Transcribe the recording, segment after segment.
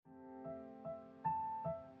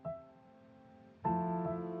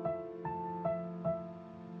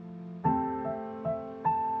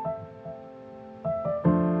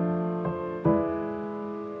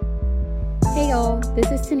This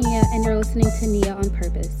is Nia, and you're listening to Nia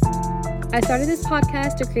OnPurpose. I started this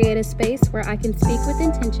podcast to create a space where I can speak with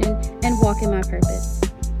intention and walk in my purpose.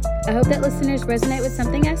 I hope that listeners resonate with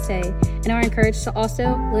something I say and are encouraged to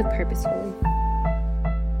also live purposefully.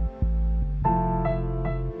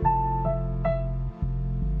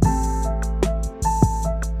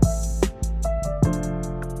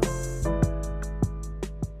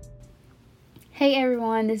 Hey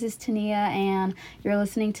everyone, this is Nia, and you're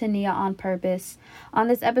listening to Nia OnPurpose. On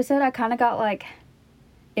this episode, I kind of got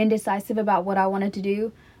indecisive about what I wanted to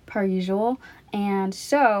do per usual, and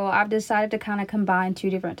so I've decided to kind of combine two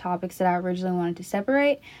different topics that I originally wanted to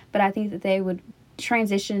separate, but I think that they would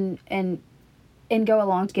transition and go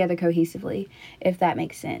along together cohesively, if that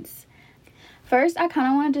makes sense. First, I kind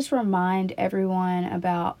of want to just remind everyone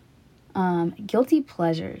about guilty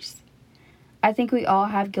pleasures. I think we all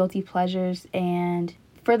have guilty pleasures, and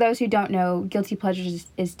for those who don't know, guilty pleasures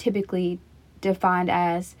is typically defined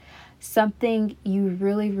as something you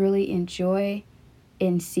really, really enjoy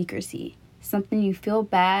in secrecy. Something you feel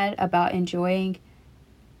bad about enjoying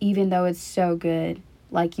even though it's so good.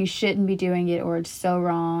 Like you shouldn't be doing it, or it's so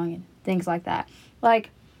wrong, and things like that.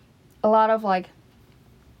 Like a lot of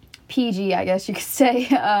PG, I guess you could say,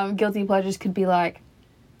 guilty pleasures could be like,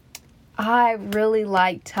 I really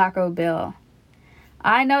like Taco Bell.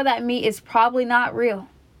 I know that meat is probably not real.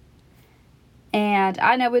 And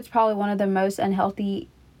I know it's probably one of the most unhealthy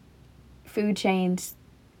food chains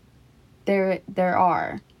there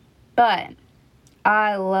are. But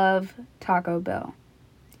I love Taco Bell.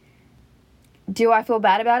 Do I feel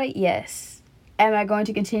bad about it? Yes. Am I going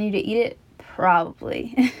to continue to eat it?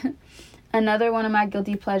 Probably. Another one of my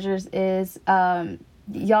guilty pleasures is,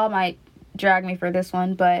 y'all might drag me for this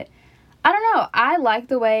one, but I don't know. I like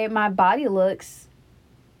the way my body looks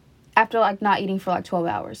after not eating for 12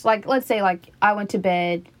 hours. Let's say I went to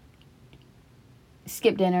bed,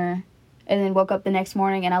 skipped dinner, and then woke up the next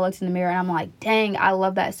morning and I looked in the mirror and I'm like, dang, I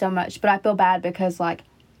love that so much. But I feel bad because I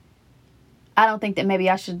don't think that maybe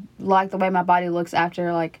I should like the way my body looks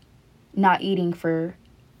after not eating for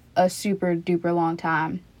a super duper long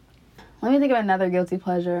time. Let me think of another guilty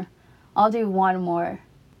pleasure. I'll do one more.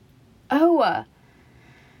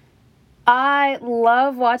 I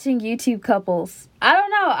love watching YouTube couples. I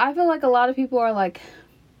don't know. I feel like a lot of people are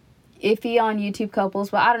iffy on YouTube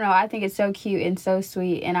couples, but I don't know. I think it's so cute and so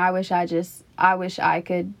sweet, and I wish I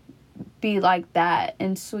could be like that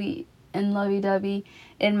and sweet and lovey-dovey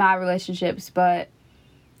in my relationships. But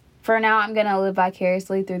for now, I'm going to live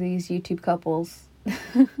vicariously through these YouTube couples.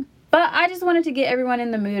 But I just wanted to get everyone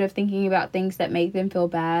in the mood of thinking about things that make them feel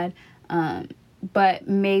bad, but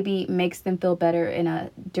maybe makes them feel better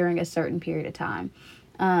during a certain period of time.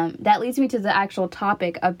 That leads me to the actual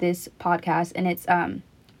topic of this podcast, and it's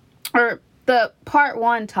or the part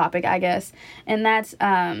one topic, I guess, and that's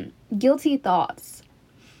guilty thoughts.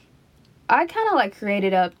 I kind of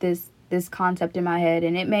created up this concept in my head,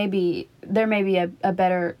 and there may be a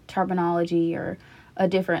better terminology or a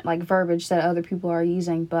different verbiage that other people are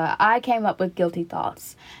using, but I came up with guilty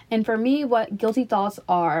thoughts. And for me, what guilty thoughts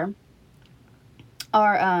are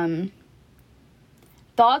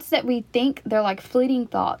thoughts that we think, they're fleeting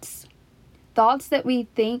thoughts. Thoughts that we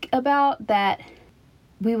think about that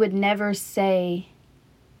we would never say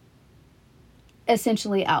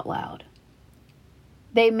essentially out loud.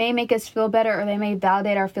 They may make us feel better, or they may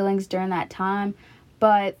validate our feelings during that time,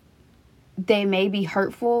 but they may be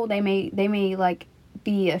hurtful. They may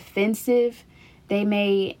be offensive. They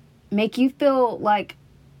may make you feel like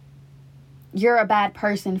you're a bad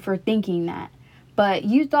person for thinking that. But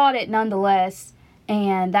you thought it nonetheless,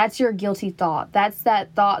 and that's your guilty thought. That's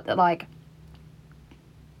that thought that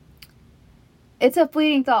it's a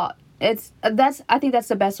fleeting thought. I think that's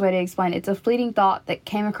the best way to explain it. It's a fleeting thought that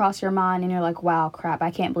came across your mind, and you're like, wow, crap,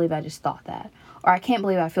 I can't believe I just thought that. Or I can't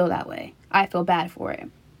believe I feel that way. I feel bad for it.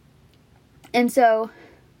 And so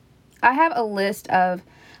I have a list of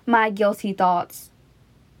my guilty thoughts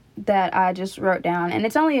that I just wrote down, and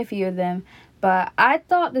it's only a few of them. But I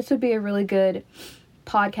thought this would be a really good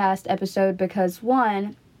podcast episode because,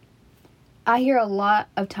 one, I hear a lot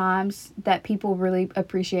of times that people really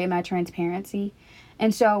appreciate my transparency.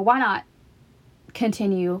 And so why not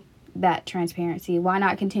continue that transparency? Why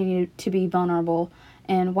not continue to be vulnerable?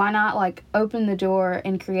 And why not open the door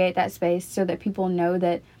and create that space so that people know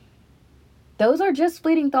that those are just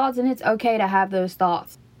fleeting thoughts and it's okay to have those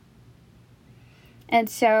thoughts. And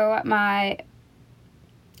so my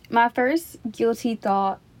first guilty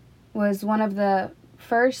thought was one of the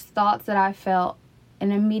first thoughts that I felt,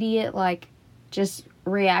 an immediate just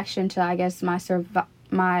reaction to, I guess,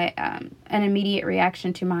 an immediate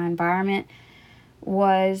reaction to my environment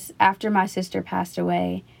was after my sister passed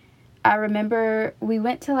away. I remember we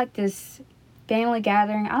went to like this family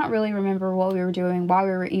gathering. I don't really remember what we were doing, why we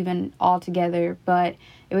were even all together, but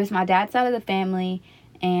it was my dad's side of the family,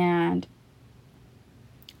 and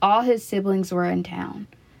all his siblings were in town.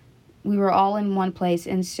 We were all in one place,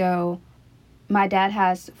 and so my dad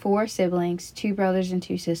has 4 siblings, 2 brothers and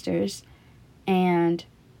 2 sisters, and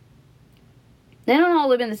they don't all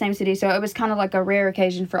live in the same city, so it was kind of like a rare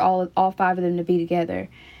occasion for all 5 of them to be together.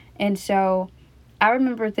 And so I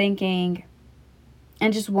remember thinking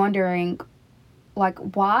and just wondering, like,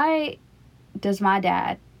 why does my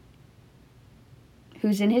dad,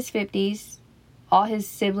 who's in his 50s, all his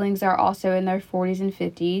siblings are also in their 40s and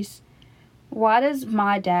 50s, why does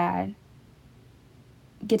my dad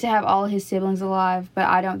get to have all of his siblings alive, but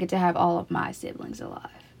I don't get to have all of my siblings alive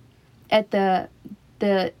at the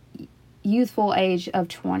youthful age of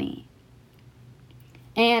 20?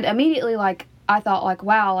 And immediately, like, I thought, like,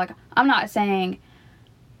 wow, like, I'm not saying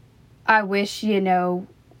I wish,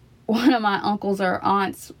 one of my uncles or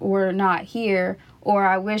aunts were not here, or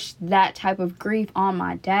I wish that type of grief on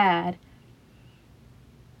my dad.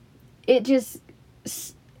 It just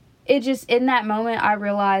in that moment, I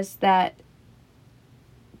realized that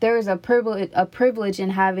there is a privilege in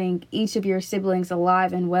having each of your siblings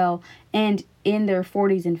alive and well and in their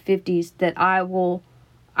 40s and 50s that I will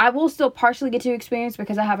still partially get to experience,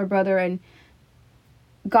 because I have a brother, and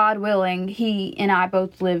God willing, he and I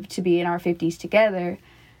both live to be in our 50s together.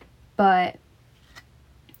 But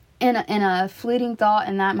in a fleeting thought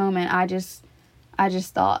in that moment, I just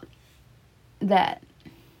thought that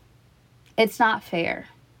it's not fair.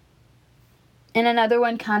 And another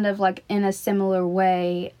one, kind of like in a similar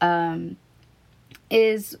way,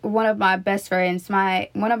 is one of my best friends.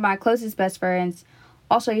 One of my closest best friends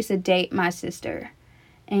also used to date my sister.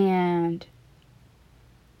 And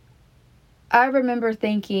I remember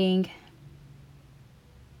thinking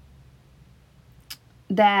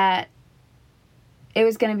that it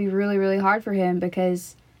was going to be really, really hard for him,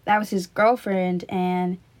 because that was his girlfriend,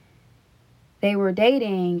 and they were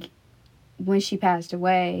dating when she passed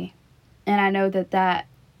away. And I know that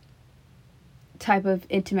type of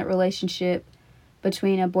intimate relationship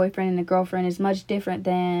between a boyfriend and a girlfriend is much different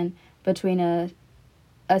than between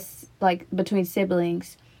between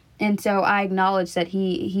siblings. And so I acknowledge that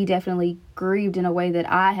he definitely grieved in a way that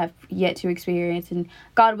I have yet to experience, and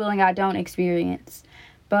God willing, I don't experience.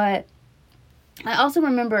 But I also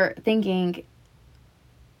remember thinking,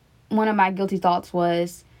 one of my guilty thoughts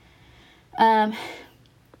was,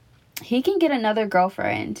 he can get another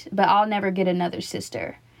girlfriend, but I'll never get another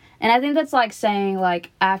sister. And I think that's like saying,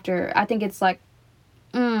 like, after, I think it's like,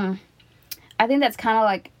 I think that's kind of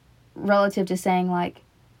like relative to saying, like,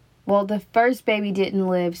 well, the first baby didn't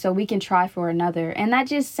live, so we can try for another. And that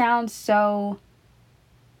just sounds so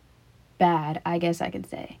bad, I guess I could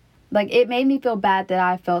say. Like, it made me feel bad that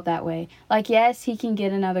I felt that way. Like, yes, he can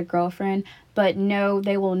get another girlfriend, but no,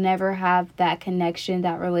 they will never have that connection,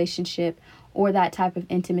 that relationship, or that type of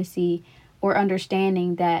intimacy or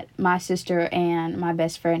understanding that my sister and my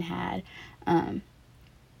best friend had.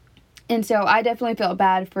 And so I definitely felt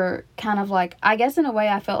bad for kind of like, I guess in a way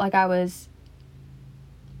I felt like I was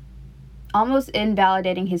almost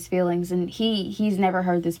invalidating his feelings, and he's never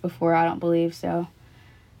heard this before, I don't believe, so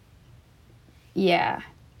yeah.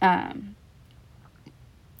 And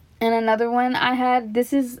another one I had,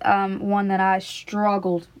 this is one that I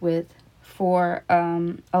struggled with for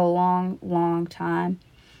a long time,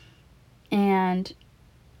 and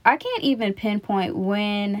I can't even pinpoint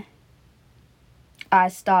when I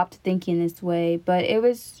stopped thinking this way, but it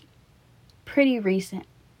was pretty recent.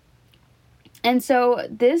 And so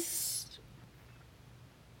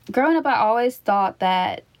growing up, I always thought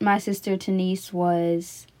that my sister Denise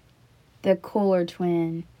was the cooler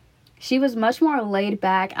twin. She was much more laid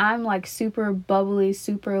back. I'm like super bubbly,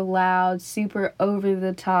 super loud, super over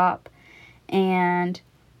the top. And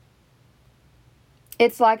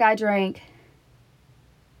it's like I drank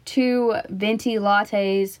 2 venti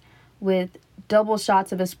lattes with double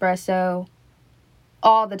shots of espresso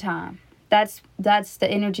all the time. That's the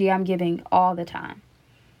energy I'm giving all the time.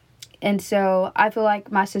 And so I feel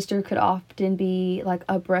like my sister could often be like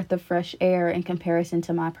a breath of fresh air in comparison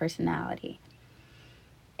to my personality.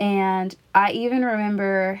 And I even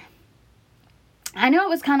remember, I know it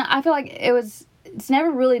was kind of, I feel like it's never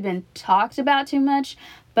really been talked about too much,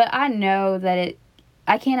 but I know that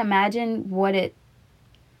I can't imagine what it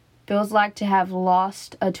feels like to have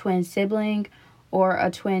lost a twin sibling or a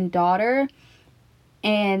twin daughter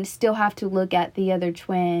and still have to look at the other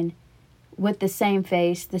twin with the same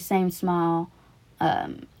face, the same smile,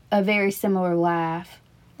 a very similar laugh.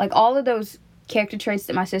 Like, all of those character traits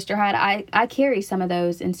that my sister had, I carry some of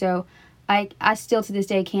those. And so I still to this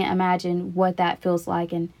day can't imagine what that feels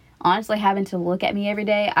like. And honestly, having to look at me every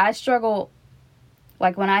day, I struggle.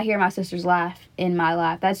 Like, when I hear my sister's laugh in my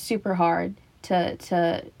laugh, that's super hard to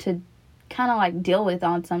kind of, like, deal with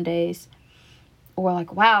on some days. Or,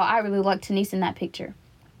 like, wow, I really like Denise in that picture.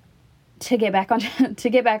 To get back on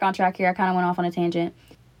track here, I kind of went off on a tangent.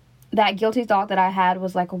 That guilty thought that I had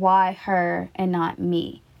was, like, why her and not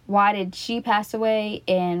me? Why did she pass away,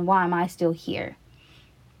 and why am I still here?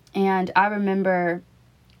 And I remember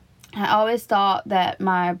I always thought that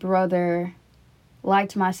my brother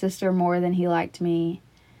liked my sister more than he liked me.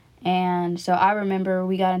 And so I remember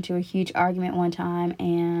we got into a huge argument one time,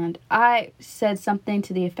 and I said something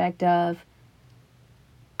to the effect of,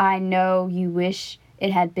 I know you wish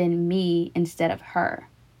it had been me instead of her.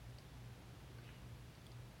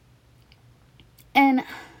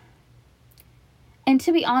 And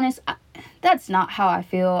to be honest, that's not how I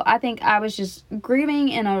feel. I think I was just grieving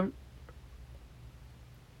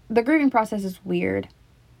the grieving process is weird.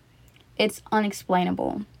 It's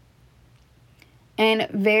unexplainable. And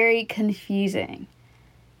very confusing.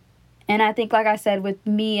 And I think, like I said, with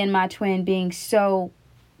me and my twin being so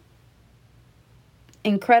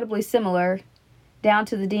incredibly similar down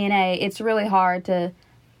to the DNA, it's really hard to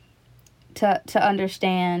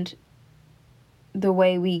understand the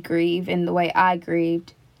way we grieve and the way I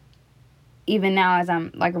grieved, even now as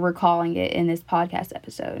I'm, like, recalling it in this podcast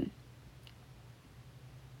episode.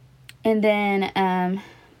 And then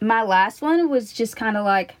my last one was just kind of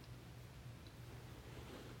like,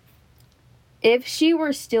 if she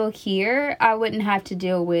were still here, I wouldn't have to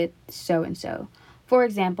deal with so-and-so. For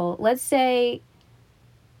example, let's say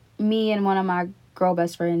me and one of my girl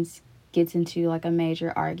best friends gets into, like, a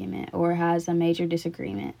major argument or has a major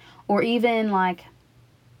disagreement, or even, like,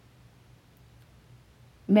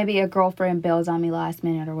 maybe a girlfriend bails on me last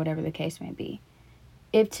minute or whatever the case may be.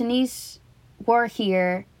 If Denise were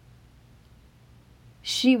here,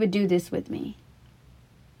 she would do this with me.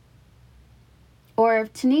 Or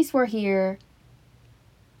if Denise were here,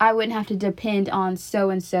 I wouldn't have to depend on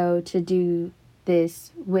so-and-so to do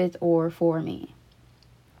this with or for me.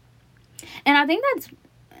 And I think that's,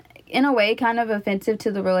 in a way, kind of offensive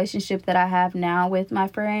to the relationship that I have now with my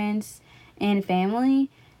friends and family.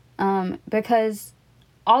 Because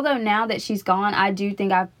although now that she's gone, I do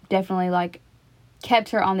think I've definitely, like, kept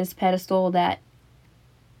her on this pedestal that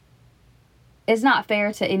is not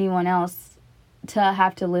fair to anyone else to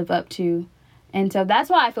have to live up to. And so that's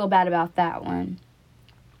why I feel bad about that one.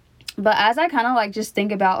 But as I kind of, like, just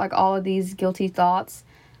think about, like, all of these guilty thoughts,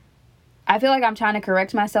 I feel like I'm trying to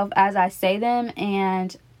correct myself as I say them.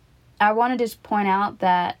 And I want to just point out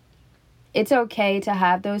that it's okay to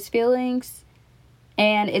have those feelings.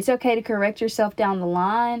 And it's okay to correct yourself down the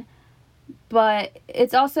line. But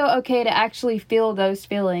it's also okay to actually feel those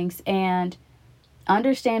feelings and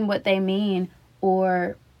understand what they mean,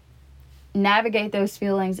 or navigate those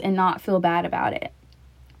feelings and not feel bad about it.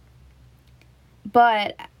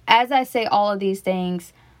 But as I say all of these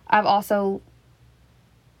things, I've also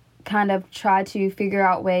kind of tried to figure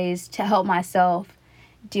out ways to help myself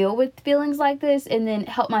deal with feelings like this, and then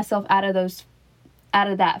help myself out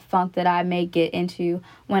of that funk that I may get into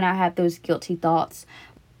when I have those guilty thoughts.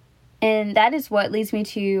 And that is what leads me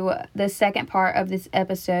to the second part of this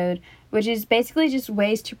episode, which is basically just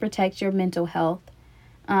ways to protect your mental health.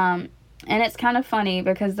 And it's kind of funny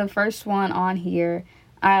because the first one on here,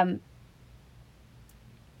 I'm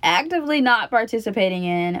actively not participating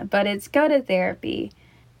in, but it's go to therapy.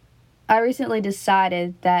 I recently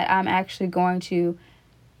decided that I'm actually going to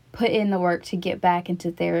put in the work to get back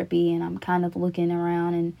into therapy, and I'm kind of looking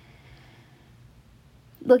around and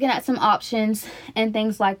looking at some options and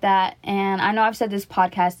things like that. And I know I've said this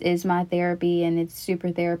podcast is my therapy and it's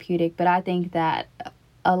super therapeutic, but I think that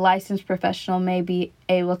a licensed professional may be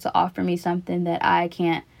able to offer me something that I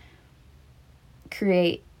can't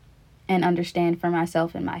create and understand for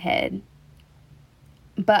myself in my head.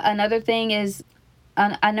 But another thing is,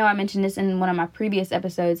 I know I mentioned this in one of my previous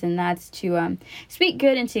episodes, and that's to speak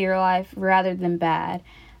good into your life rather than bad.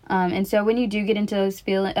 And so when you do get into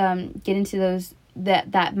those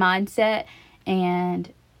that mindset,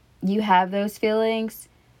 and you have those feelings,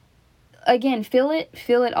 again, feel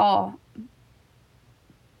it all.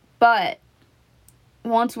 But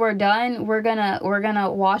once we're done, we're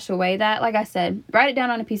gonna wash away that. Like I said, write it down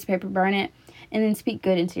on a piece of paper, burn it, and then speak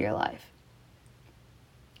good into your life.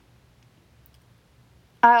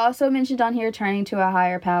 I also mentioned on here turning to a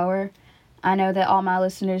higher power. I know that all my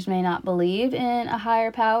listeners may not believe in a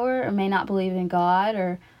higher power, or may not believe in God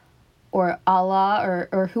or Allah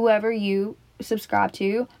or whoever you subscribe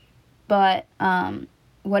to, But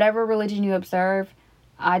whatever religion you observe,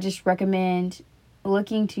 I just recommend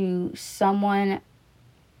looking to someone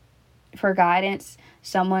for guidance,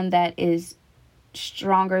 someone that is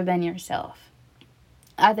stronger than yourself.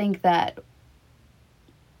 I think that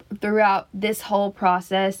throughout this whole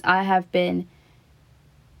process, I have been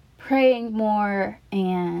praying more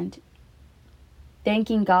and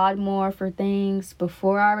thanking God more for things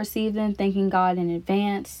before I receive them, thanking God in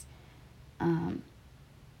advance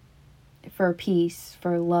for peace,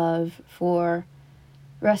 for love, for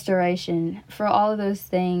restoration, for all of those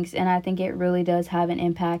things. And I think it really does have an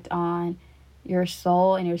impact on your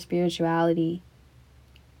soul and your spirituality.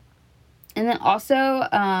 And then also,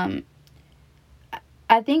 I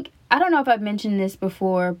don't know if I've mentioned this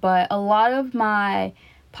before, but a lot of my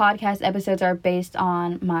podcast episodes are based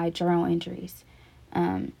on my journal entries.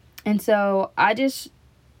 And so I just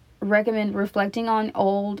recommend reflecting on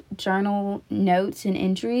old journal notes and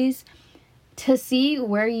entries to see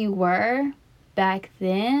where you were back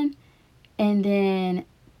then, and then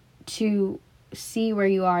to see where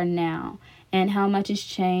you are now and how much has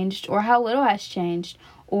changed or how little has changed,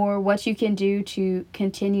 or what you can do to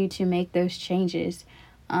continue to make those changes.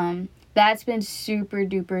 That's been super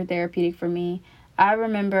duper therapeutic for me. I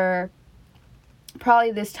remember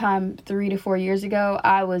probably this time 3 to 4 years ago,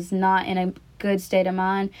 I was not in a good state of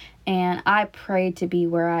mind, and I prayed to be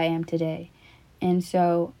where I am today. And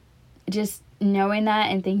so just knowing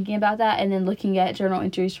that and thinking about that, and then looking at journal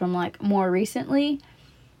entries from like more recently,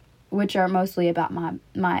 which are mostly about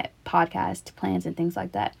my podcast plans and things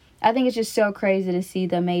like that, I think it's just so crazy to see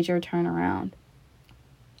the major turnaround.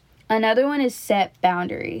 Another one is set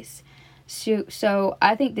boundaries. So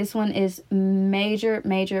I think this one is major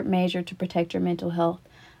to protect your mental health.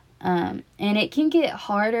 And it can get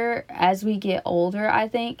harder as we get older, I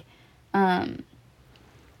think, to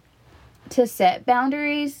set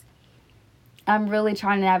boundaries. I'm really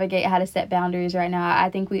trying to navigate how to set boundaries right now.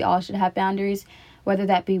 I think we all should have boundaries, whether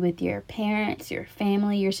that be with your parents, your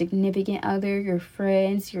family, your significant other, your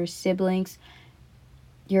friends, your siblings,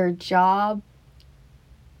 your job.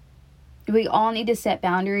 We all need to set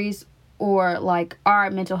boundaries, or like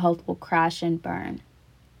our mental health will crash and burn.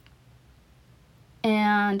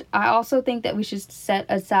 And I also think that we should set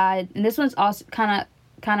aside, and this one's also kind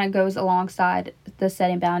of goes alongside the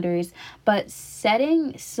setting boundaries, but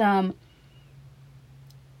setting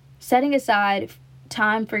aside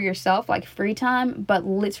time for yourself, like free time, but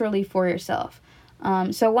literally for yourself.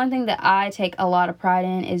 So one thing that I take a lot of pride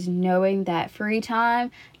in is knowing that free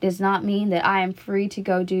time does not mean that I am free to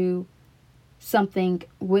go do something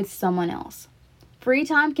with someone else. Free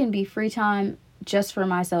time can be free time just for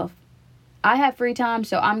myself. I have free time,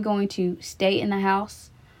 so I'm going to stay in the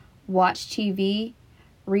house, watch TV,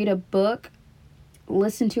 read a book,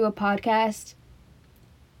 listen to a podcast,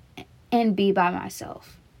 and be by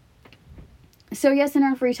myself. So yes, in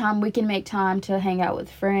our free time, we can make time to hang out with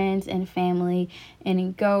friends and family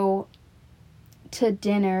and go to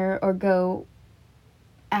dinner or go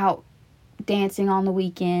out dancing on the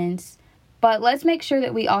weekends. But let's make sure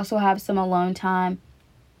that we also have some alone time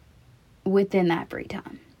within that free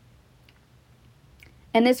time.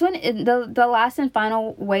 And this one, the last and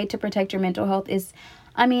final way to protect your mental health is,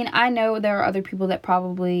 I know there are other people that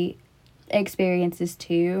probably experience this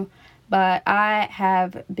too, but I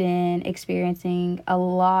have been experiencing a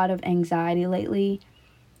lot of anxiety lately.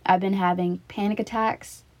 I've been having panic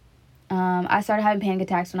attacks. I started having panic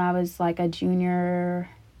attacks when I was like a junior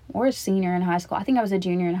or a senior in high school. I think I was a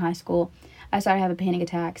junior in high school. I started having panic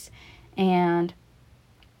attacks, and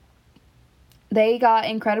they got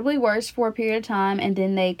incredibly worse for a period of time, and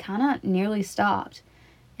then they kind of nearly stopped.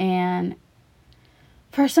 And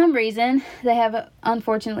for some reason, they have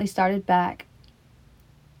unfortunately started back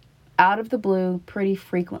out of the blue pretty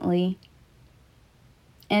frequently.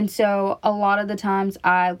 And so a lot of the times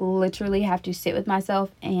I literally have to sit with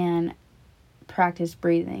myself and practice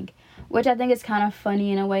breathing, which I think is kind of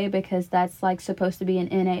funny in a way, because that's like supposed to be an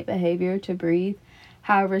innate behavior to breathe.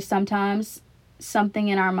 However, sometimes something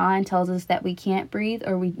in our mind tells us that we can't breathe,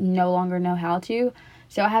 or we no longer know how to.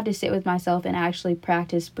 So I have to sit with myself and actually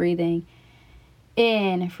practice breathing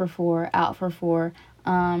in for 4, out for 4.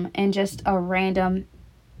 And just a random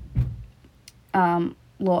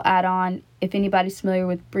little add-on, if anybody's familiar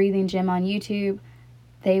with Breathing Gym on YouTube,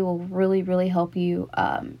 they will really help you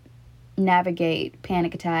navigate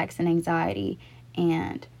panic attacks and anxiety,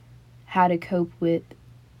 and how to cope with,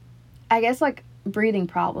 I guess, like breathing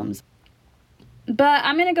problems. But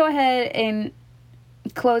I'm going to go ahead and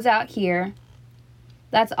close out here.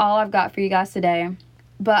 That's all I've got for you guys today.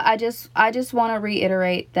 But I just want to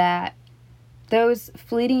reiterate that those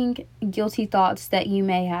fleeting guilty thoughts that you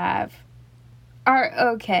may have are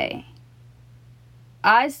okay.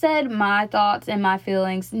 I said my thoughts and my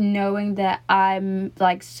feelings knowing that I'm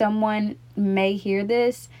like someone may hear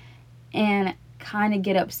this and kind of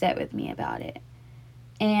get upset with me about it.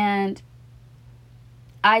 And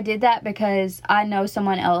I did that because I know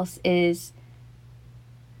someone else is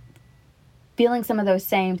feeling some of those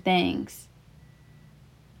same things.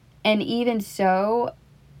 And even so,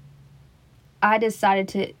 I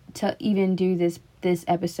decided to even do this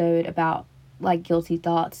episode about like guilty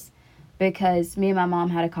thoughts because me and my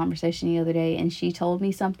mom had a conversation the other day, and she told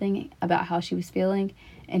me something about how she was feeling,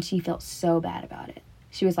 and she felt so bad about it.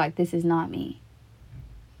 She was like, this is not me.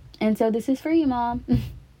 And so this is for you, Mom.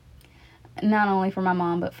 Not only for my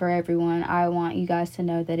mom, but for everyone. I want you guys to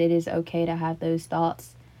know that it is okay to have those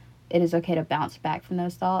thoughts. It is okay to bounce back from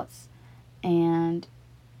those thoughts. And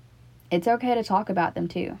it's okay to talk about them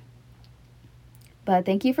too. But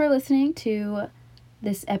thank you for listening to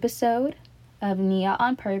this episode of Nia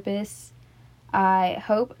on Purpose. I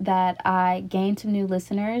hope that I gained some new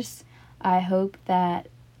listeners. I hope that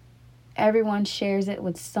everyone shares it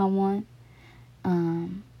with someone.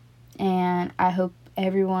 And I hope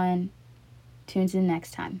everyone tunes in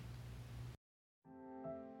next time.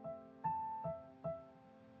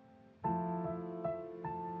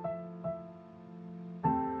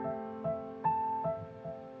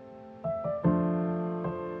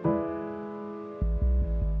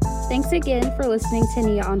 Thanks again for listening to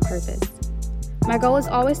Nia on Purpose. My goal is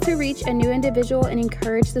always to reach a new individual and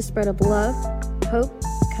encourage the spread of love, hope,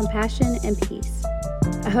 compassion, and peace.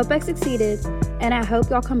 I hope I succeeded, and I hope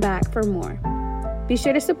y'all come back for more. Be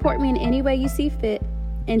sure to support me in any way you see fit,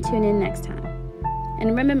 and tune in next time.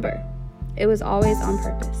 And remember, it was always on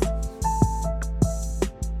purpose.